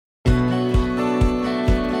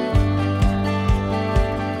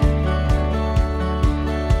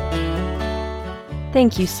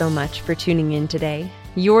Thank you so much for tuning in today.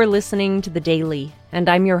 You're listening to The Daily, and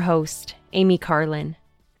I'm your host, Amy Carlin.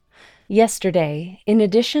 Yesterday, in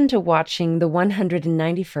addition to watching the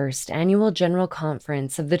 191st Annual General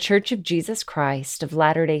Conference of The Church of Jesus Christ of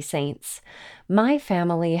Latter-day Saints, my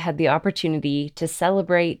family had the opportunity to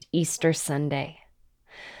celebrate Easter Sunday.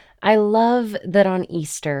 I love that on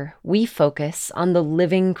Easter, we focus on the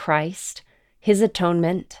living Christ, His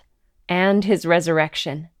atonement, and His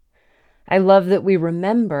resurrection. I love that we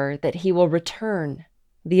remember that He will return,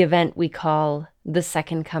 the event we call the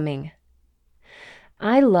Second Coming.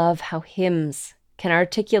 I love how hymns can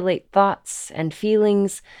articulate thoughts and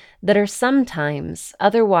feelings that are sometimes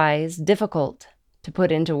otherwise difficult to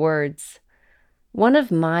put into words. One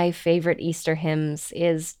of my favorite Easter hymns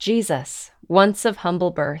is Jesus, Once of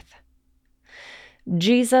Humble Birth.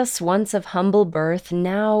 Jesus, once of humble birth,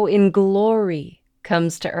 now in glory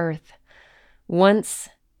comes to earth. Once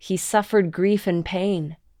He suffered grief and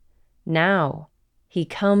pain, now He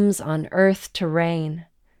comes on earth to reign.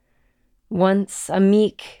 Once a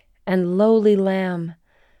meek and lowly lamb,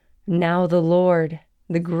 now the Lord,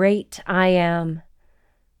 the great I Am.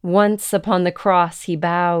 Once upon the cross He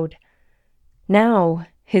bowed, now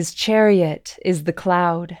His chariot is the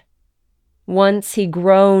cloud. Once He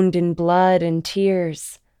groaned in blood and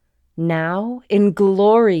tears, now in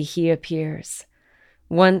glory He appears.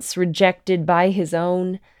 Once rejected by His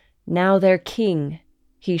own, now their King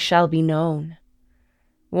He shall be known.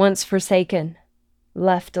 Once forsaken,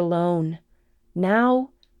 left alone, now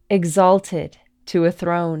exalted to a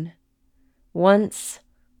throne. Once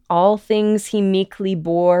all things He meekly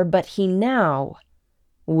bore, but He now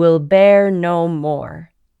will bear no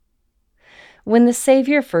more. When the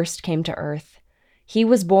Savior first came to earth, He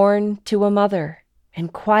was born to a mother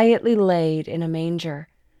and quietly laid in a manger.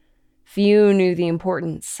 Few knew the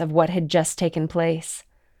importance of what had just taken place.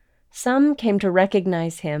 Some came to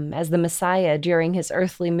recognize Him as the Messiah during His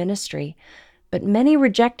earthly ministry, but many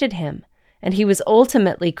rejected Him, and He was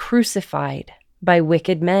ultimately crucified by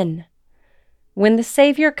wicked men. When the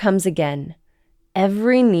Savior comes again,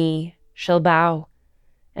 every knee shall bow,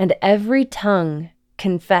 and every tongue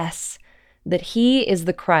confess that He is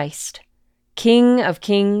the Christ, King of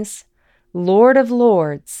kings, Lord of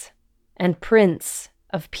lords, and Prince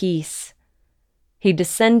of peace. He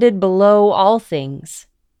descended below all things,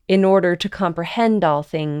 in order to comprehend all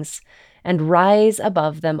things and rise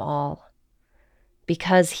above them all.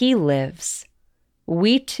 Because He lives,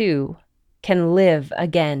 we too can live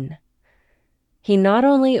again. He not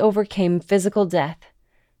only overcame physical death,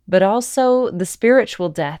 but also the spiritual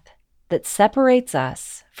death that separates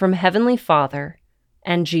us from Heavenly Father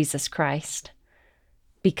and Jesus Christ.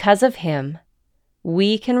 Because of Him,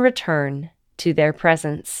 we can return to their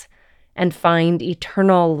presence and find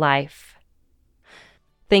eternal life.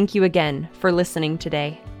 Thank you again for listening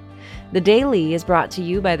today. The Daily is brought to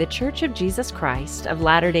you by The Church of Jesus Christ of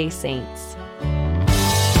Latter-day Saints.